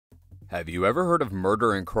Have you ever heard of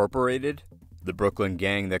Murder Incorporated? The Brooklyn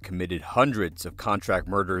gang that committed hundreds of contract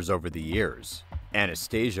murders over the years.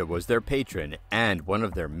 Anastasia was their patron and one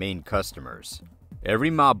of their main customers. Every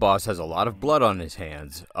mob boss has a lot of blood on his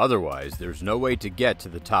hands, otherwise there's no way to get to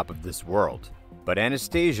the top of this world. But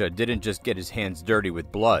Anastasia didn't just get his hands dirty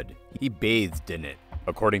with blood, he bathed in it.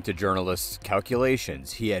 According to journalists'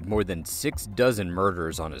 calculations, he had more than 6 dozen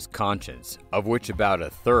murders on his conscience, of which about a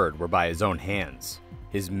third were by his own hands.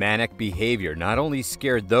 His manic behavior not only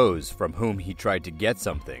scared those from whom he tried to get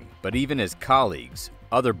something, but even his colleagues,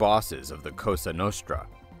 other bosses of the Cosa Nostra.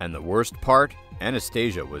 And the worst part?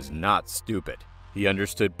 Anastasia was not stupid. He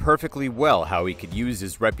understood perfectly well how he could use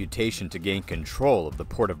his reputation to gain control of the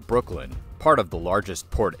port of Brooklyn, part of the largest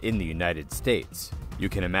port in the United States. You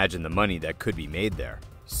can imagine the money that could be made there.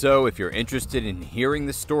 So if you're interested in hearing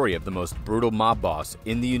the story of the most brutal mob boss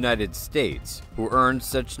in the United States, who earned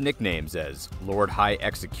such nicknames as Lord High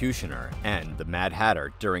Executioner and the Mad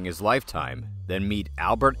Hatter during his lifetime, then meet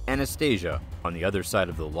Albert Anastasia on the other side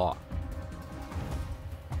of the law.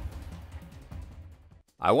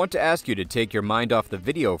 I want to ask you to take your mind off the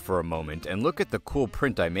video for a moment and look at the cool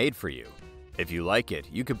print I made for you. If you like it,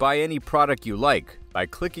 you could buy any product you like by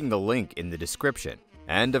clicking the link in the description.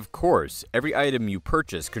 And of course, every item you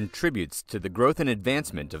purchase contributes to the growth and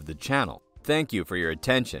advancement of the channel. Thank you for your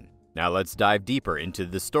attention. Now let's dive deeper into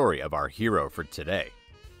the story of our hero for today.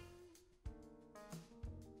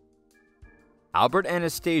 Albert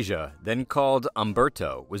Anastasia, then called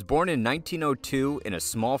Umberto, was born in 1902 in a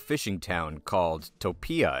small fishing town called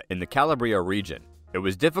Topia in the Calabria region. It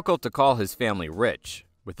was difficult to call his family rich.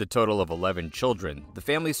 With a total of 11 children, the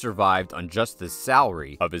family survived on just the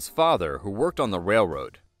salary of his father, who worked on the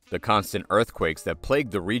railroad. The constant earthquakes that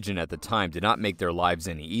plagued the region at the time did not make their lives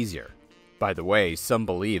any easier. By the way, some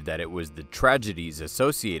believe that it was the tragedies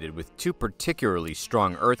associated with 2 particularly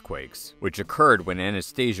strong earthquakes, which occurred when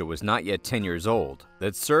Anastasia was not yet 10 years old,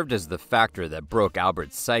 that served as the factor that broke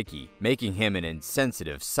Albert's psyche, making him an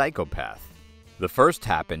insensitive psychopath. The first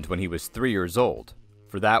happened when he was 3 years old.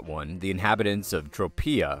 For that one, the inhabitants of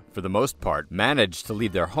Tropea, for the most part, managed to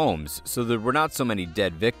leave their homes, so there were not so many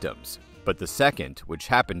dead victims. But the second, which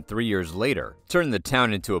happened 3 years later, turned the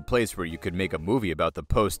town into a place where you could make a movie about the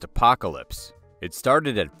post-apocalypse. It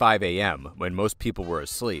started at 5 a.m., when most people were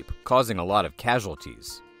asleep, causing a lot of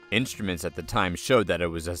casualties. Instruments at the time showed that it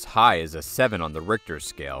was as high as a 7 on the Richter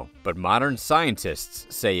scale, but modern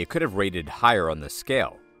scientists say it could have rated higher on the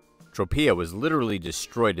scale. Tropea was literally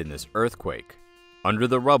destroyed in this earthquake. Under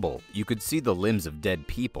the rubble, you could see the limbs of dead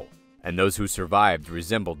people, and those who survived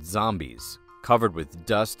resembled zombies. Covered with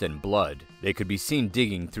dust and blood, they could be seen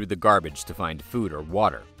digging through the garbage to find food or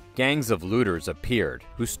water. Gangs of looters appeared,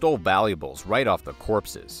 who stole valuables right off the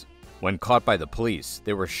corpses. When caught by the police,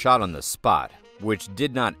 they were shot on the spot, which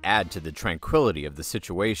did not add to the tranquility of the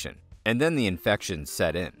situation. And then the infection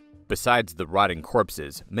set in. Besides the rotting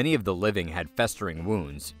corpses, many of the living had festering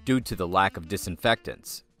wounds due to the lack of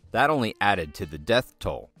disinfectants. That only added to the death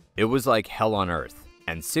toll. It was like hell on earth,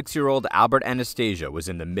 and 6-year-old Albert Anastasia was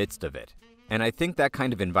in the midst of it. And I think that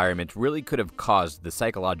kind of environment really could have caused the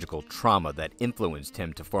psychological trauma that influenced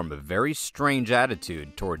him to form a very strange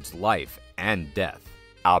attitude towards life and death.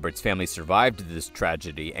 Albert's family survived this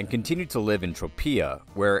tragedy and continued to live in Tropea,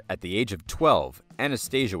 where at the age of 12,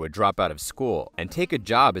 Anastasia would drop out of school and take a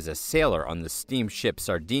job as a sailor on the steamship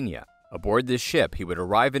Sardinia. Aboard this ship, he would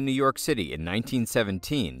arrive in New York City in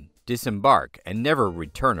 1917, disembark, and never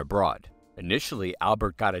return abroad. Initially,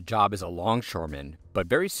 Albert got a job as a longshoreman, but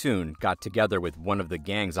very soon got together with one of the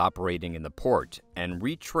gangs operating in the port and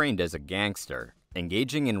retrained as a gangster,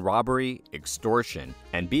 engaging in robbery, extortion,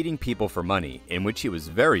 and beating people for money, in which he was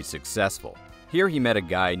very successful. Here he met a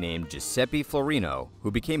guy named Giuseppe Florino,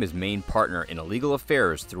 who became his main partner in illegal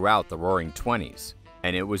affairs throughout the Roaring '20s.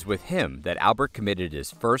 And it was with him that Albert committed his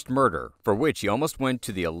first murder, for which he almost went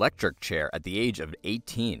to the electric chair at the age of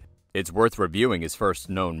 18. It's worth reviewing his first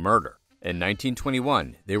known murder. In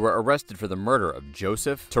 1921, they were arrested for the murder of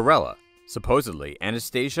Joseph Torella. Supposedly,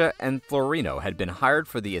 Anastasia and Florino had been hired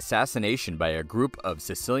for the assassination by a group of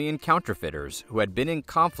Sicilian counterfeiters who had been in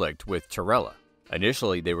conflict with Torella.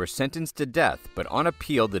 Initially, they were sentenced to death, but on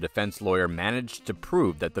appeal, the defense lawyer managed to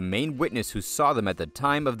prove that the main witness who saw them at the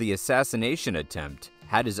time of the assassination attempt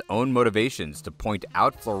had his own motivations to point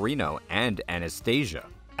out Florino and Anastasia.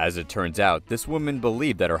 As it turns out, this woman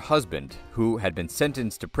believed that her husband, who had been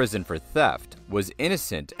sentenced to prison for theft, was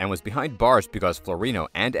innocent and was behind bars because Florino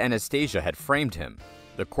and Anastasia had framed him.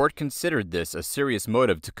 The court considered this a serious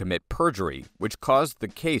motive to commit perjury, which caused the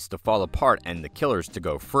case to fall apart and the killers to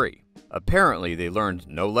go free. Apparently, they learned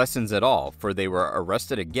no lessons at all, for they were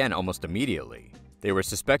arrested again almost immediately. They were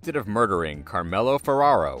suspected of murdering Carmelo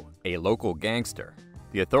Ferraro, a local gangster.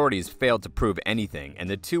 The authorities failed to prove anything, and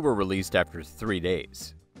the two were released after 3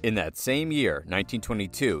 days. In that same year,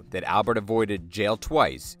 1922, that Albert avoided jail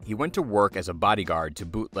twice, he went to work as a bodyguard to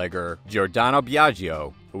bootlegger Giordano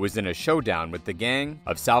Biagio, who was in a showdown with the gang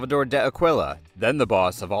of Salvador de Aquila, then the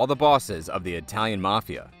boss of all the bosses of the Italian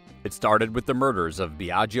Mafia. It started with the murders of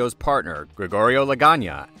Biagio's partner, Gregorio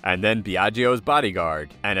Lagagna, and then Biagio's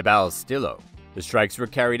bodyguard, Annibale Stillo. The strikes were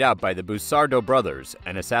carried out by the Bussardo brothers,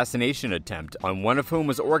 an assassination attempt on one of whom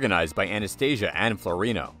was organized by Anastasia and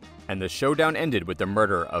Florino. And the showdown ended with the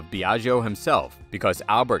murder of Biagio himself, because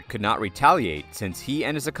Albert could not retaliate since he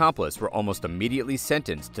and his accomplice were almost immediately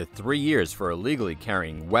sentenced to 3 years for illegally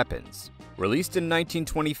carrying weapons. Released in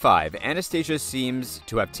 1925, Anastasia seems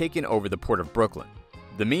to have taken over the port of Brooklyn.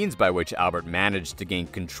 The means by which Albert managed to gain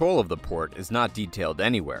control of the port is not detailed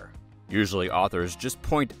anywhere. Usually authors just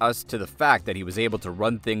point us to the fact that he was able to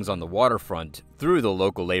run things on the waterfront through the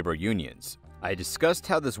local labor unions. I discussed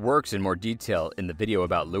how this works in more detail in the video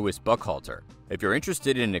about Louis Buckhalter. If you're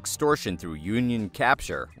interested in extortion through union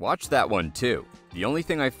capture, watch that one too. The only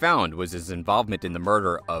thing I found was his involvement in the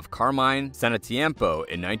murder of Carmine Sanatiempo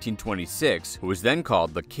in 1926, who was then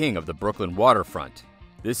called the King of the Brooklyn waterfront.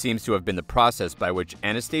 This seems to have been the process by which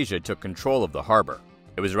Anastasia took control of the harbor.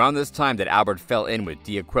 It was around this time that Albert fell in with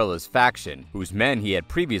De Aquila's faction, whose men he had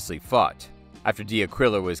previously fought. After De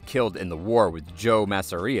Aquila was killed in the war with Joe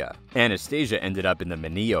Masseria, Anastasia ended up in the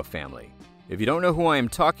Menillo family. If you don't know who I am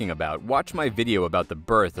talking about, watch my video about the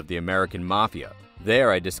birth of the American Mafia.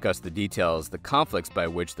 There I discuss the details, the conflicts by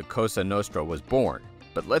which the Cosa Nostra was born.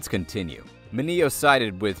 But let's continue. Menillo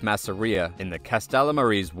sided with Masseria in the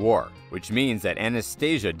Castellammarise War, which means that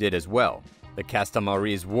Anastasia did as well. The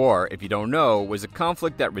Castellammarise War, if you don't know, was a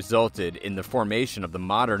conflict that resulted in the formation of the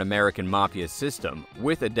modern American Mafia system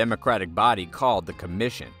with a democratic body called the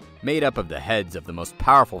Commission, made up of the heads of the most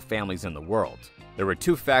powerful families in the world. There were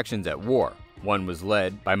two factions at war. One was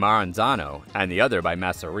led by Maranzano and the other by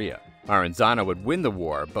Masseria. Maranzano would win the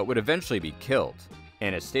war but would eventually be killed.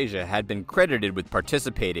 Anastasia had been credited with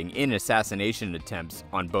participating in assassination attempts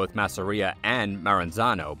on both Masseria and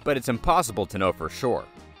Maranzano, but it's impossible to know for sure.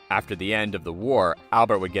 After the end of the war,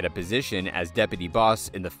 Albert would get a position as deputy boss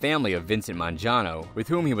in the family of Vincent Mangiano, with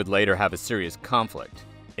whom he would later have a serious conflict.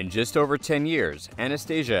 In just over 10 years,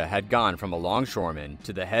 Anastasia had gone from a longshoreman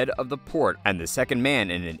to the head of the port and the second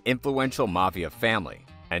man in an influential mafia family.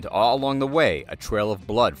 And all along the way, a trail of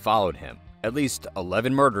blood followed him. At least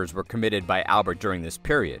 11 murders were committed by Albert during this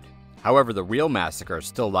period. However, the real massacre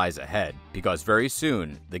still lies ahead, because very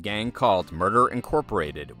soon, the gang called Murder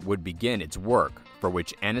Incorporated would begin its work, for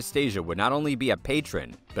which Anastasia would not only be a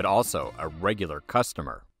patron, but also a regular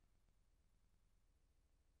customer.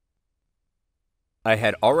 I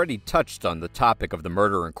had already touched on the topic of the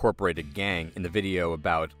Murder Incorporated gang in the video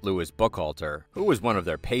about Louis Buckhalter, who was one of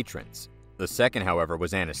their patrons. The second, however,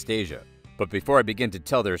 was Anastasia. But before I begin to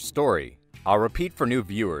tell their story, I'll repeat for new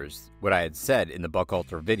viewers what I had said in the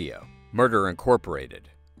Buckhalter video. Murder Incorporated.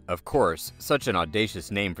 Of course, such an audacious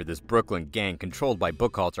name for this Brooklyn gang controlled by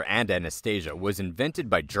Buckhalter and Anastasia was invented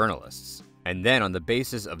by journalists. And then on the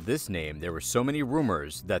basis of this name, there were so many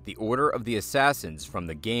rumors that the Order of the Assassins from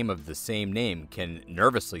the game of the same name can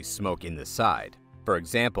nervously smoke in the side. For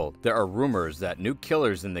example, there are rumors that new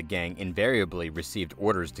killers in the gang invariably received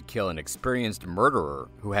orders to kill an experienced murderer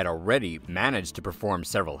who had already managed to perform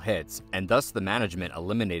several hits, and thus the management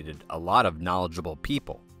eliminated a lot of knowledgeable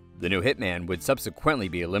people. The new hitman would subsequently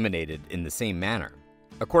be eliminated in the same manner.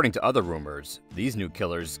 According to other rumors, these new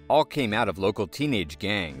killers all came out of local teenage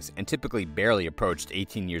gangs and typically barely approached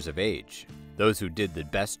 18 years of age. Those who did the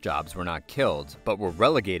best jobs were not killed, but were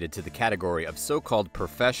relegated to the category of so-called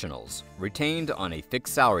professionals, retained on a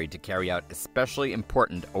fixed salary to carry out especially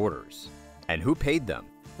important orders. And who paid them?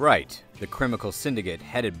 Right, the criminal syndicate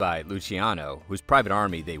headed by Luciano, whose private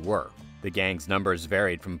army they were. The gang's numbers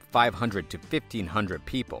varied from 500 to 1,500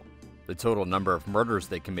 people. The total number of murders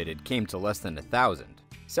they committed came to less than 1,000.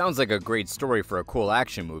 Sounds like a great story for a cool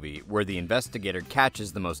action movie where the investigator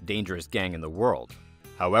catches the most dangerous gang in the world.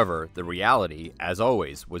 However, the reality, as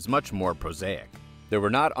always, was much more prosaic. They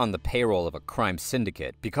were not on the payroll of a crime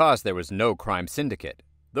syndicate because there was no crime syndicate.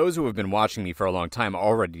 Those who have been watching me for a long time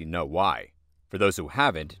already know why. For those who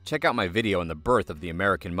haven't, check out my video on the birth of the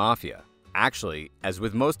American Mafia. Actually, as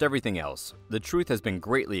with most everything else, the truth has been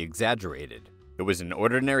greatly exaggerated. It was an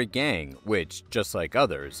ordinary gang which, just like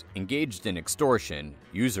others, engaged in extortion,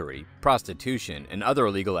 usury, prostitution, and other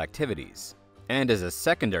illegal activities. And as a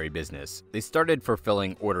secondary business, they started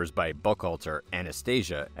fulfilling orders by Buckhalter,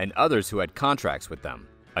 Anastasia, and others who had contracts with them.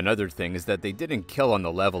 Another thing is that they didn't kill on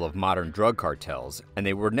the level of modern drug cartels, and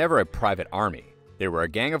they were never a private army. They were a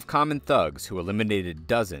gang of common thugs who eliminated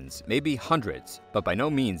dozens, maybe hundreds, but by no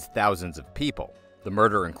means thousands of people. The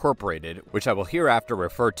Murder Incorporated, which I will hereafter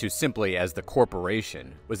refer to simply as the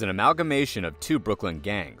Corporation, was an amalgamation of two Brooklyn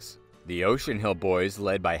gangs. The Ocean Hill Boys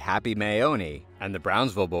led by Happy Mayoni, and the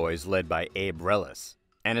Brownsville Boys led by Abe Relis.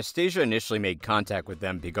 Anastasia initially made contact with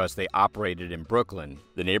them because they operated in Brooklyn,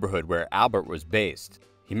 the neighborhood where Albert was based.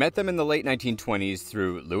 He met them in the late 1920s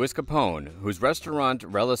through Louis Capone, whose restaurant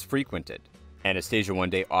Relis frequented. Anastasia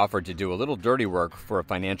one day offered to do a little dirty work for a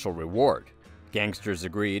financial reward. Gangsters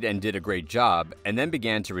agreed and did a great job, and then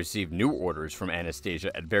began to receive new orders from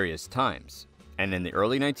Anastasia at various times. And in the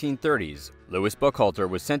early 1930s, Louis Buchalter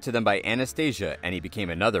was sent to them by Anastasia, and he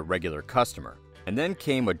became another regular customer. And then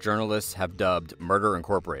came what journalists have dubbed Murder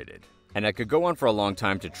Incorporated. And I could go on for a long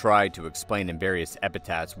time to try to explain in various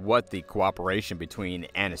epithets what the cooperation between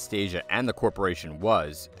Anastasia and the corporation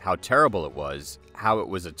was, how terrible it was, how it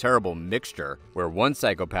was a terrible mixture where one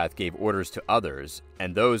psychopath gave orders to others,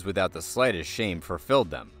 and those without the slightest shame fulfilled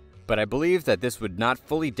them. But I believe that this would not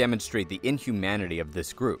fully demonstrate the inhumanity of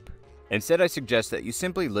this group. Instead, I suggest that you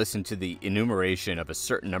simply listen to the enumeration of a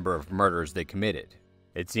certain number of murders they committed.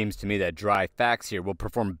 It seems to me that dry facts here will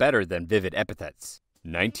perform better than vivid epithets.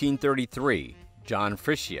 1933, John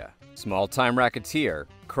Frisia, small-time racketeer,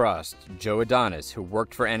 crossed Joe Adonis, who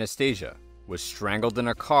worked for Anastasia, was strangled in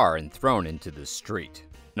a car and thrown into the street.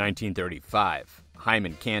 1935,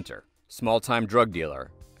 Hyman Cantor, small-time drug dealer,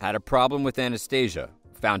 had a problem with Anastasia,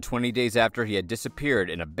 found 20 days after he had disappeared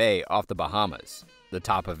in a bay off the Bahamas. The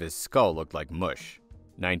top of his skull looked like mush.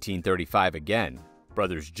 1935 again,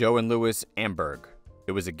 brothers Joe and Louis Amberg.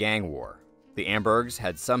 It was a gang war. The Ambergs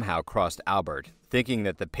had somehow crossed Albert, thinking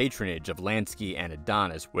that the patronage of Lansky and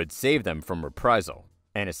Adonis would save them from reprisal.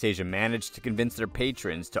 Anastasia managed to convince their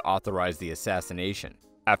patrons to authorize the assassination,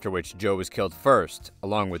 after which Joe was killed first,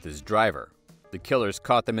 along with his driver. The killers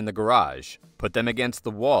caught them in the garage, put them against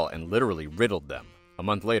the wall, and literally riddled them. A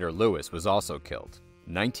month later, Louis was also killed.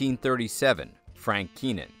 1937, Frank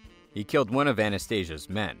Keenan. He killed one of Anastasia's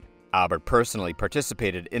men. Albert personally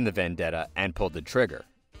participated in the vendetta and pulled the trigger.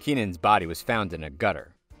 Keenan's body was found in a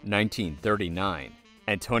gutter. 1939,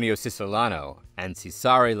 Antonio Siciliano and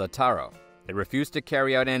Cesare Lautaro. They refused to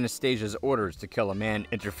carry out Anastasia's orders to kill a man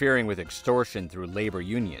interfering with extortion through labor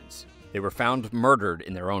unions. They were found murdered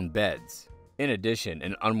in their own beds. In addition,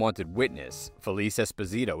 an unwanted witness, Felice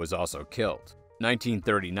Esposito, was also killed.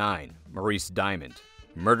 1939, Maurice Diamond.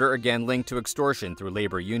 Murder again linked to extortion through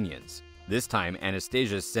labor unions. This time,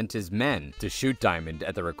 Anastasia sent his men to shoot Diamond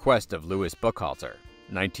at the request of Louis Buchalter.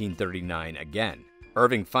 1939 again,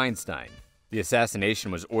 Irving Feinstein. The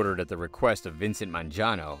assassination was ordered at the request of Vincent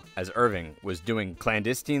Mangiano, as Irving was doing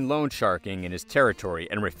clandestine loan sharking in his territory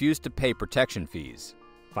and refused to pay protection fees.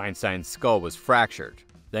 Feinstein's skull was fractured,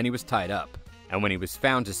 then he was tied up, and when he was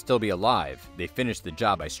found to still be alive, they finished the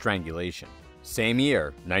job by strangulation. Same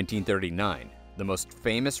year, 1939, the most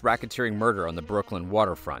famous racketeering murder on the Brooklyn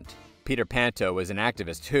waterfront. Peter Panto was an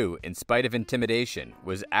activist who, in spite of intimidation,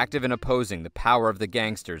 was active in opposing the power of the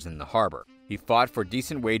gangsters in the harbor. He fought for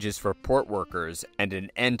decent wages for port workers and an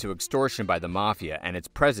end to extortion by the Mafia and its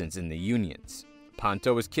presence in the unions.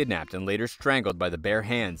 Panto was kidnapped and later strangled by the bare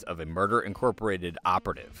hands of a Murder Incorporated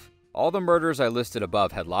operative. All the murders I listed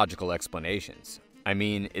above had logical explanations. I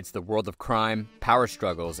mean, it's the world of crime, power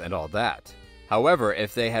struggles, and all that. However,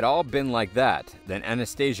 if they had all been like that, then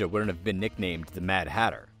Anastasia wouldn't have been nicknamed the Mad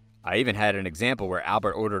Hatter. I even had an example where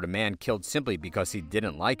Albert ordered a man killed simply because he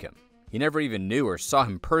didn't like him. He never even knew or saw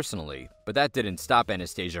him personally, but that didn't stop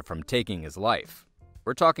Anastasia from taking his life.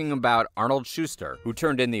 We're talking about Arnold Schuster, who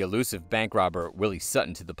turned in the elusive bank robber Willie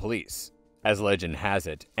Sutton to the police. As legend has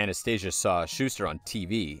it, Anastasia saw Schuster on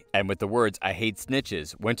TV, and with the words, "I hate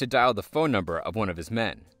snitches," went to dial the phone number of one of his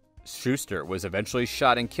men. Schuster was eventually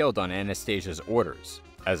shot and killed on Anastasia's orders.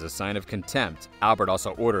 As a sign of contempt, Albert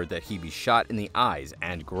also ordered that he be shot in the eyes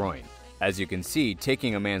and groin. As you can see,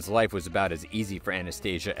 taking a man's life was about as easy for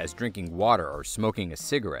Anastasia as drinking water or smoking a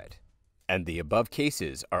cigarette. And the above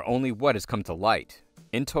cases are only what has come to light.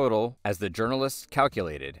 In total, as the journalists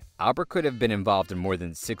calculated, Albert could have been involved in more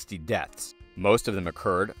than 60 deaths. Most of them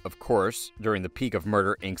occurred, of course, during the peak of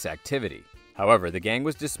Murder Inc.'s activity. However, the gang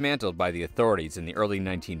was dismantled by the authorities in the early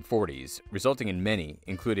 1940s, resulting in many,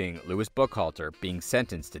 including Louis Buchalter, being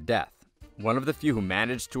sentenced to death. One of the few who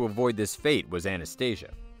managed to avoid this fate was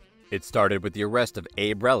Anastasia. It started with the arrest of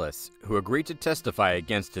Abe Relis, who agreed to testify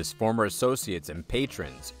against his former associates and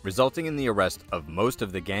patrons, resulting in the arrest of most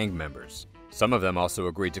of the gang members. Some of them also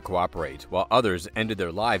agreed to cooperate, while others ended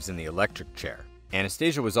their lives in the electric chair.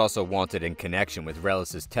 Anastasia was also wanted in connection with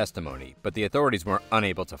Relis's testimony, but the authorities were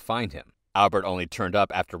unable to find him. Albert only turned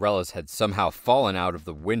up after Relis had somehow fallen out of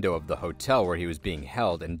the window of the hotel where he was being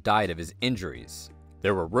held and died of his injuries.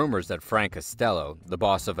 There were rumors that Frank Costello, the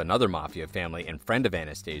boss of another Mafia family and friend of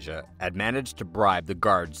Anastasia, had managed to bribe the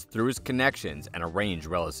guards through his connections and arrange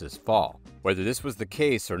Relis's fall. Whether this was the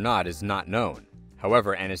case or not is not known.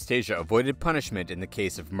 However, Anastasia avoided punishment in the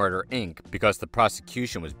case of Murder, Inc. because the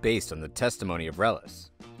prosecution was based on the testimony of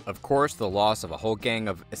Relis. Of course, the loss of a whole gang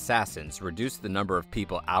of assassins reduced the number of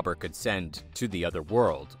people Albert could send to the other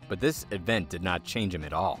world, but this event did not change him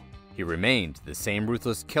at all. He remained the same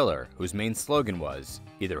ruthless killer whose main slogan was,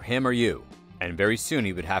 "Either him or you," and very soon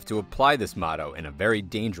he would have to apply this motto in a very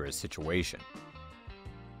dangerous situation.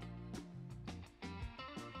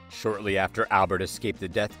 Shortly after Albert escaped the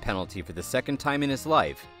death penalty for the second time in his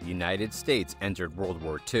life, the United States entered World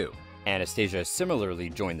War II. Anastasia similarly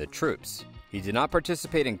joined the troops. He did not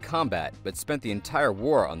participate in combat, but spent the entire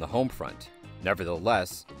war on the home front.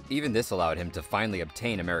 Nevertheless, even this allowed him to finally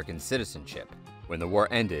obtain American citizenship. When the war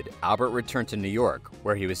ended, Albert returned to New York,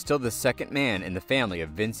 where he was still the second man in the family of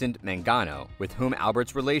Vincent Mangano, with whom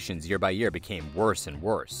Albert's relations year by year became worse and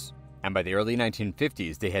worse. And by the early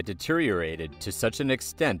 1950s, they had deteriorated to such an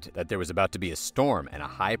extent that there was about to be a storm and a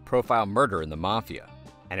high-profile murder in the Mafia.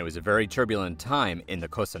 And it was a very turbulent time in the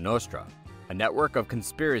Cosa Nostra. A network of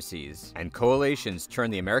conspiracies and coalitions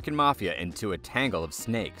turned the American Mafia into a tangle of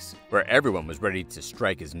snakes, where everyone was ready to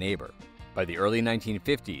strike his neighbor. By the early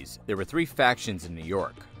 1950s, there were three factions in New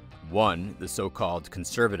York. One, the so-called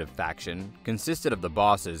conservative faction, consisted of the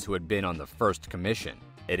bosses who had been on the First Commission.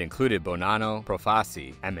 It included Bonanno,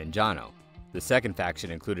 Profassi, and Mangiano. The second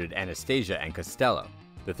faction included Anastasia and Costello.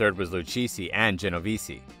 The third was Lucchesi and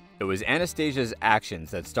Genovese. It was Anastasia's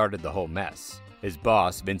actions that started the whole mess. His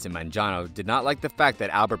boss, Vincent Mangiano, did not like the fact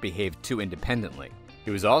that Albert behaved too independently.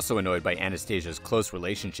 He was also annoyed by Anastasia's close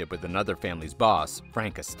relationship with another family's boss,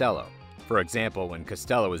 Frank Costello. For example, when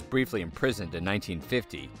Costello was briefly imprisoned in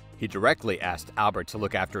 1950, he directly asked Albert to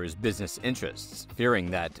look after his business interests,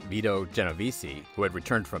 fearing that Vito Genovese, who had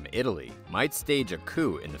returned from Italy, might stage a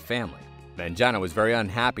coup in the family. Mangiano was very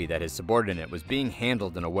unhappy that his subordinate was being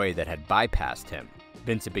handled in a way that had bypassed him.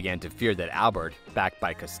 Vincent began to fear that Albert, backed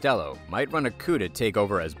by Costello, might run a coup to take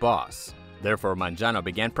over as boss. Therefore, Mangiano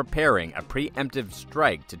began preparing a preemptive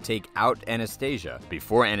strike to take out Anastasia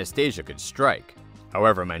before Anastasia could strike.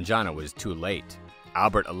 However, Mangiano was too late.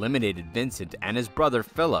 Albert eliminated Vincent and his brother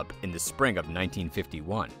Philip in the spring of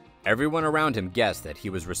 1951. Everyone around him guessed that he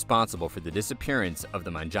was responsible for the disappearance of the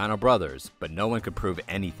Mangiano brothers, but no one could prove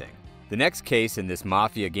anything. The next case in this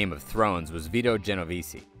Mafia Game of Thrones was Vito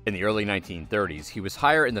Genovese. In the early 1930s, he was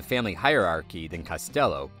higher in the family hierarchy than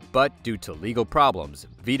Costello, but due to legal problems,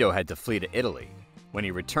 Vito had to flee to Italy. When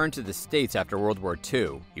he returned to the States after World War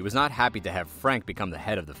II, he was not happy to have Frank become the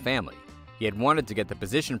head of the family. He had wanted to get the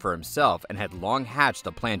position for himself and had long hatched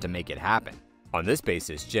a plan to make it happen. On this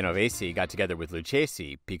basis, Genovese got together with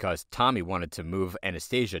Lucchesi because Tommy wanted to move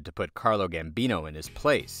Anastasia to put Carlo Gambino in his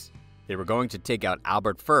place. They were going to take out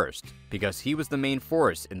Albert first because he was the main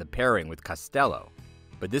force in the pairing with Costello.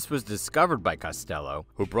 But this was discovered by Costello,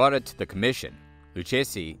 who brought it to the commission.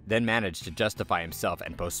 Lucchesi then managed to justify himself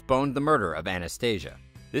and postponed the murder of Anastasia.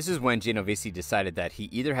 This is when Genovese decided that he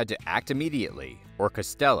either had to act immediately, or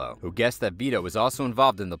Costello, who guessed that Vito was also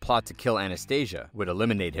involved in the plot to kill Anastasia, would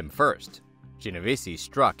eliminate him first. Genovese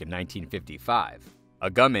struck in 1955. A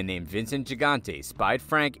gunman named Vincent Gigante spied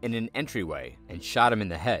Frank in an entryway and shot him in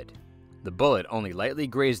the head. The bullet only lightly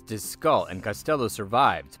grazed his skull and Costello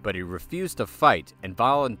survived, but he refused to fight and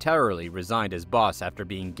voluntarily resigned as boss after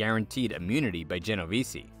being guaranteed immunity by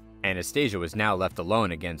Genovese. Anastasia was now left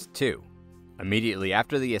alone against two. Immediately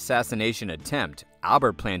after the assassination attempt,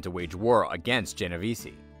 Albert planned to wage war against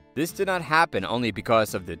Genovese. This did not happen only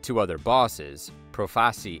because of the two other bosses,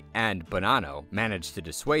 Profassi and Bonanno, managed to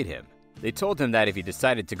dissuade him. They told him that if he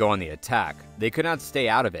decided to go on the attack, they could not stay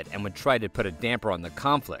out of it and would try to put a damper on the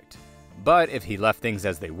conflict. But if he left things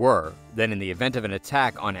as they were, then in the event of an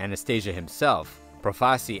attack on Anastasia himself,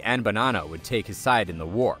 Profassi and Bonanno would take his side in the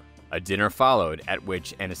war. A dinner followed at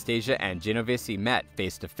which Anastasia and Genovese met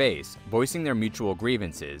face to face, voicing their mutual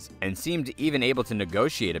grievances, and seemed even able to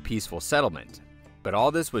negotiate a peaceful settlement. But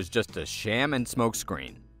all this was just a sham and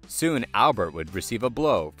smokescreen. Soon Albert would receive a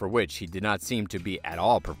blow for which he did not seem to be at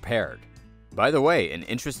all prepared. By the way, an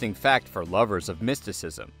interesting fact for lovers of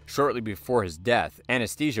mysticism. Shortly before his death,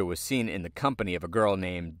 Anastasia was seen in the company of a girl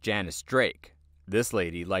named Janice Drake. This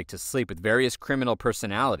lady liked to sleep with various criminal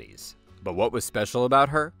personalities. But what was special about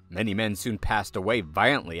her? Many men soon passed away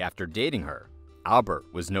violently after dating her. Albert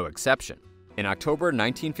was no exception. In October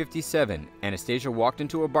 1957, Anastasia walked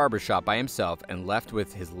into a barbershop by himself and left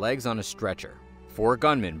with his legs on a stretcher. 4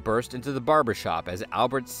 gunmen burst into the barbershop as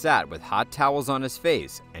Albert sat with hot towels on his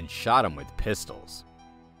face and shot him with pistols.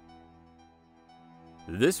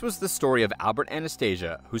 This was the story of Albert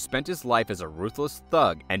Anastasia, who spent his life as a ruthless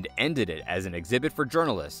thug and ended it as an exhibit for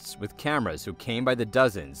journalists with cameras who came by the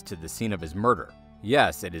dozens to the scene of his murder.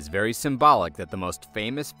 Yes, it is very symbolic that the most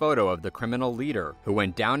famous photo of the criminal leader who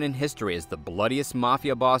went down in history as the bloodiest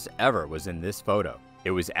mafia boss ever was in this photo.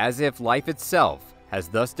 It was as if life itself has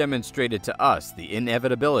thus demonstrated to us the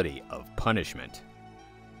inevitability of punishment.